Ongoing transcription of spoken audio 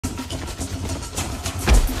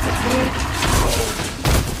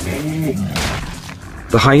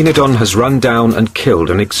The Hyaenodon has run down and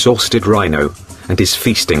killed an exhausted rhino and is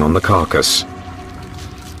feasting on the carcass.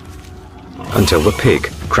 Until the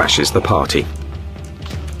pig crashes the party.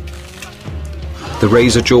 The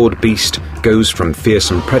razor-jawed beast goes from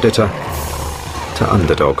fearsome predator to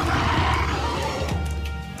underdog.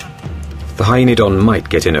 The Hyaenodon might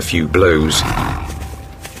get in a few blows,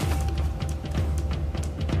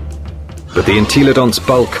 but the Entelodon's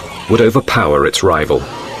bulk would overpower its rival.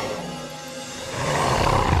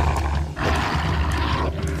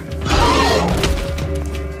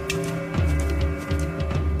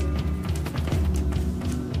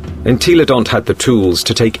 Entelodon had the tools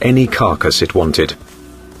to take any carcass it wanted.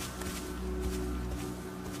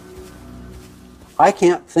 I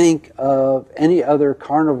can't think of any other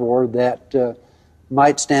carnivore that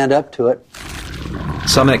might stand up to it.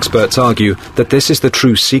 Some experts argue that this is the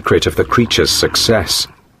true secret of the creature's success.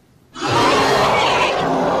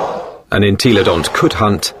 An Entelodon could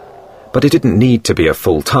hunt, but it didn't need to be a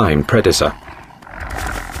full-time predator.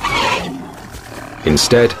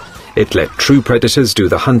 Instead, it let true predators do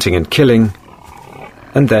the hunting and killing,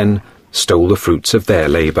 and then stole the fruits of their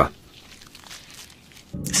labor.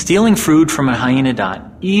 Stealing food from a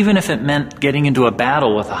Hyaenodon, even if it meant getting into a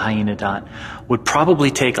battle with a Hyaenodon, would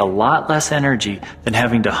probably take a lot less energy than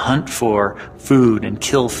having to hunt for food and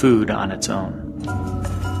kill food on its own.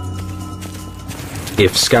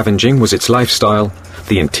 If scavenging was its lifestyle,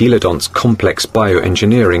 the Entelodon's complex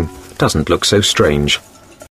bioengineering doesn't look so strange.